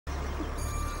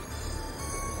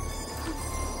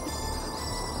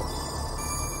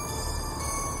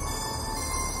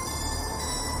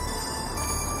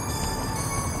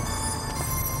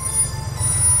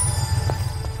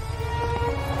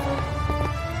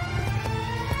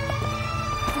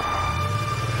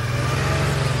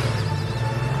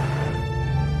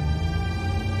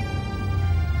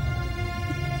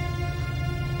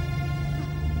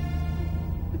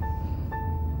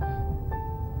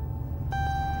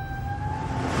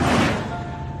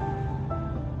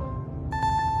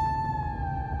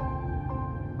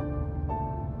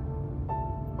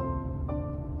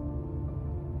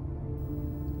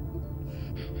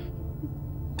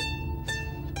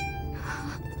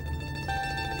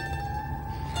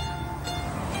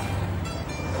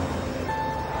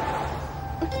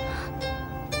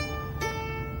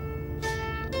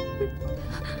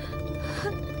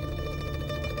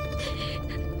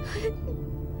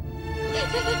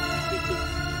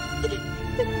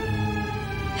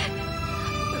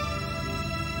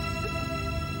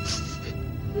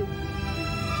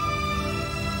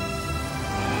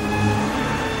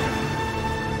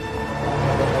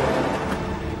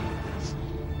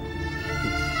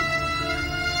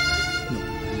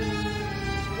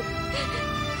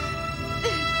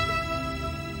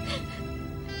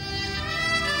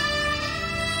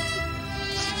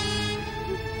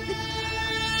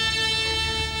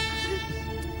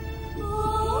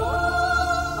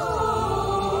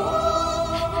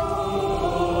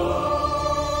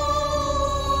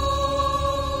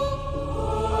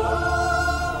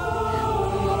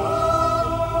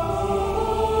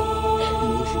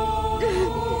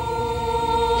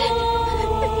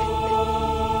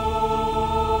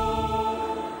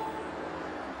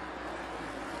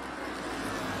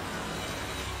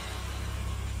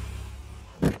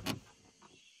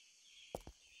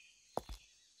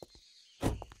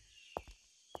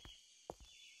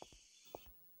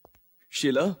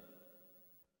Sheila?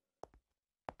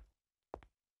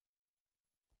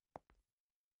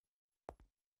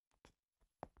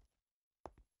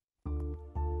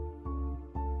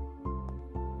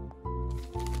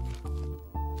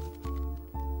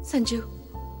 Sanju,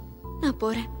 நான்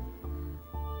போறேன்.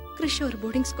 கிருஷ் ஒரு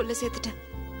போர்டிங் ஸ்கூல்ல சேர்த்துட்டேன்.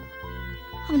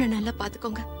 அவனை நல்லா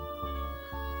பாத்துக்கோங்க.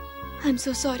 I am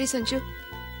so sorry Sanju.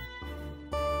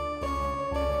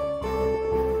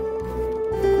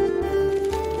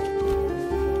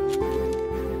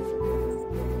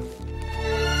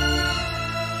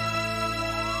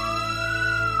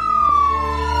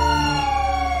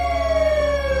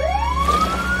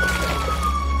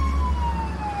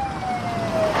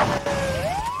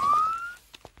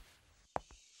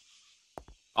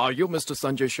 Are you Mr.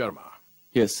 Sanjay Sharma?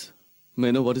 Yes. May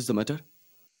I know what is the matter?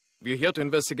 We're here to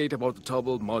investigate about the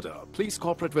terrible murder. Please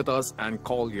cooperate with us and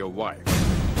call your wife.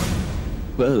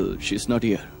 Well, she's not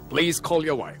here. Please call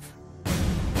your wife.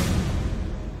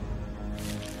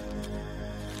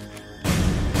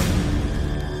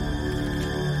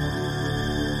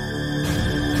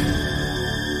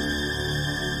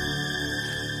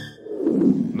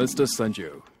 Mr.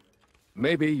 Sanju,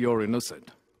 maybe you're innocent,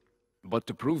 but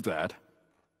to prove that,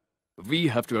 we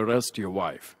have to arrest your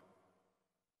wife.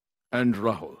 And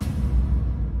Rahul.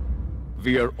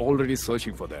 We are already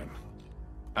searching for them,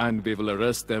 and we will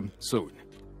arrest them soon.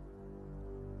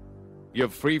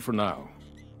 You're free for now,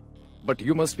 but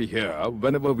you must be here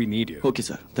whenever we need you. Okay,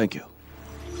 sir. Thank you.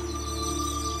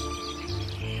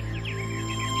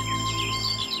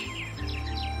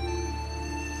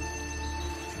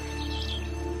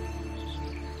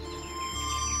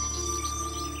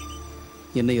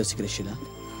 என்ன யோசிக்கிற ஷீலா?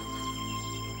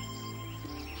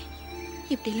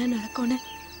 இப்படிலாம் நடக்கும்னு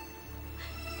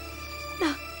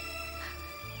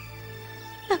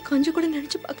நான் கொஞ்சம் கூட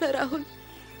நினைச்சு பார்க்கல ராகுல்.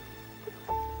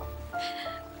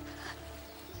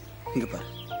 இங்க பாரு,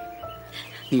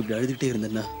 நீ இப்படி அழுதுகிட்டே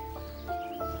இருந்தன்னா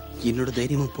என்னோட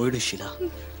தைரியமும் போயிடும் ஷீலா.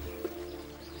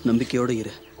 நம்பிக்கையோட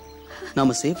இரு,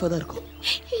 நாம சேஃபா தான் இருக்கோம்.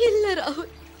 இல்ல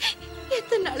ராகுல்,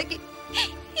 எத்தனை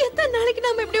நாளைக்கு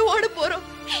நாம இப்படி ஓட போறோம்?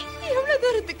 எவ்வளவு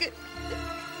தூரத்துக்கு?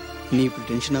 நீ இப்படி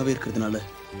டென்ஷனாவே இருக்கிறதுனால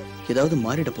ஏதாவது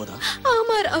மாறிட போதா?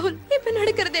 ஆமா ராகுல், இப்ப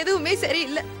நடக்கிறது எதுவுமே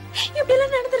சரியில்லை. இப்படி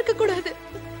எல்லாம் நடந்திருக்க கூடாது.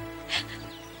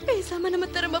 பேசாம நம்ம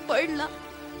திரும்ப போயிடலாம்.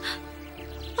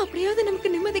 அப்படியாவது நமக்கு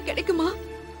நிம்மதி கிடைக்குமா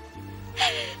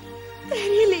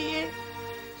தெரியலையே.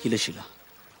 இல்ல ஷீலா,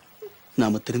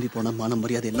 நாம திரும்பி போனா மான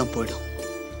மரியாதை எல்லாம் போயிடும்.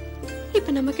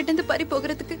 இப்ப நம்ம கிட்ட இருந்து பறி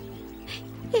போகிறதுக்கு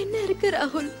என்ன இருக்கு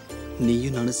ராகுல்?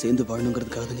 நீயும் நானும் சேர்ந்து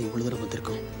வாழணுங்கிறதுக்காக நீ இவ்வளவு தூரம்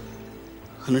வந்திருக்கோம்.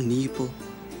 ஆனா நீ இப்போ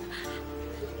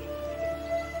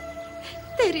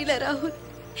தெரியல ராகுல்.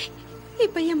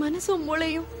 இப்ப என் மனசும்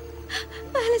மூளையும்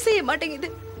வேலை செய்ய மாட்டேங்குது.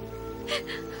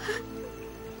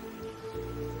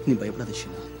 நீ பயப்படாத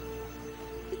ஷீலா,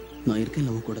 நான் இருக்கேன்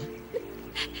நம்ம கூட.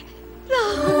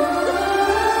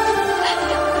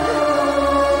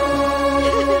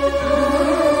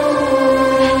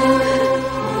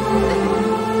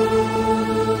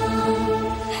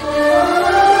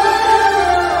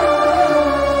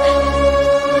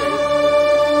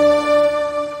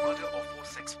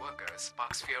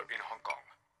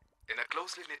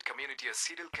 A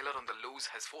serial killer on the loose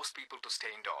has forced people to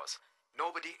stay indoors.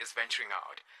 Nobody is venturing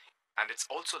out. And it's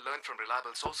also learned from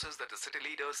reliable sources that the city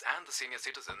leaders and the senior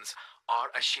citizens are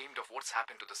ashamed of what's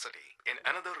happened to the city. In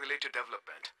another related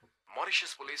development,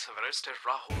 Mauritius police have arrested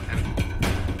Rahul and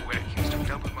who were accused of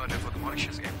double murder for the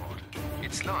Mauritius airport.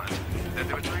 It's learned that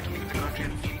they were trying to leave the country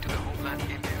and flee to their homeland,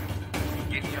 India.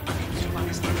 India appeals to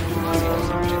Pakistan for mercy for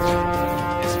Sharjah.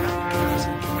 His family members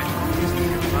met Congress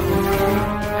leader Rahul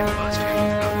and first head of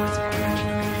the government's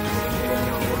convention in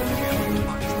India are working together with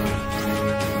Pakistan.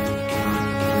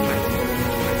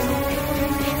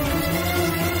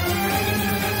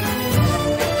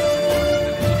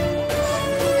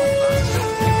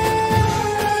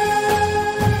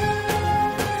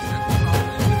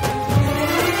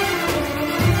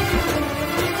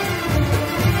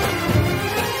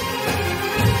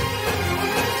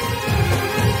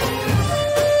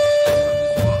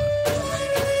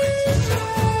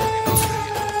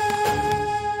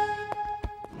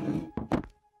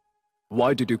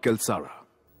 Why did you kill Sarah?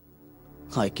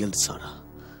 I killed Sarah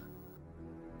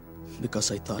because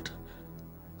I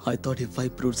thought if I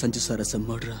proved Sanju sir as a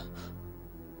murderer,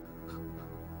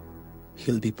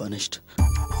 he'll be punished.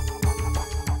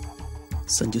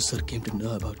 Sanju sir came to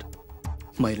know about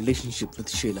my relationship with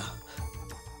Sheila,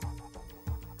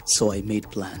 so I made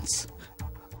plans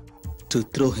to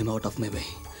throw him out of my way.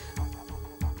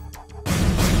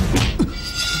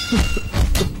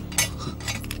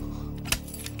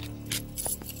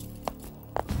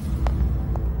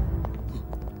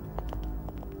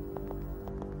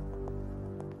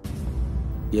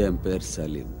 என் பேர்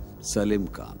சலீம், சலீம்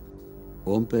கான்.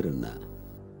 உன் பேர் என்ன?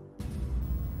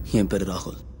 என் பேர்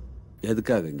ராகுல்.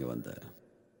 எதுக்காக இங்க வந்த?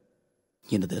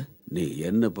 என்னது? நீ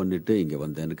என்ன பண்ணிட்டு இங்க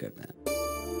வந்தேன்னு கேட்டேன்.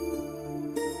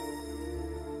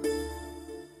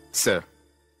 Sir,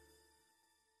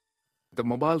 the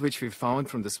mobile which we found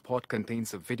from the spot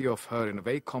contains a video of her in a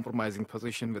very compromising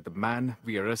position with the man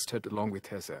we arrested along with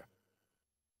her, sir.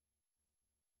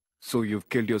 So you've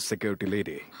killed your security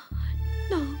lady?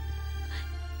 No,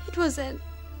 it was an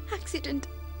accident.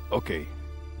 Okay.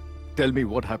 Tell me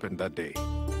what happened that day.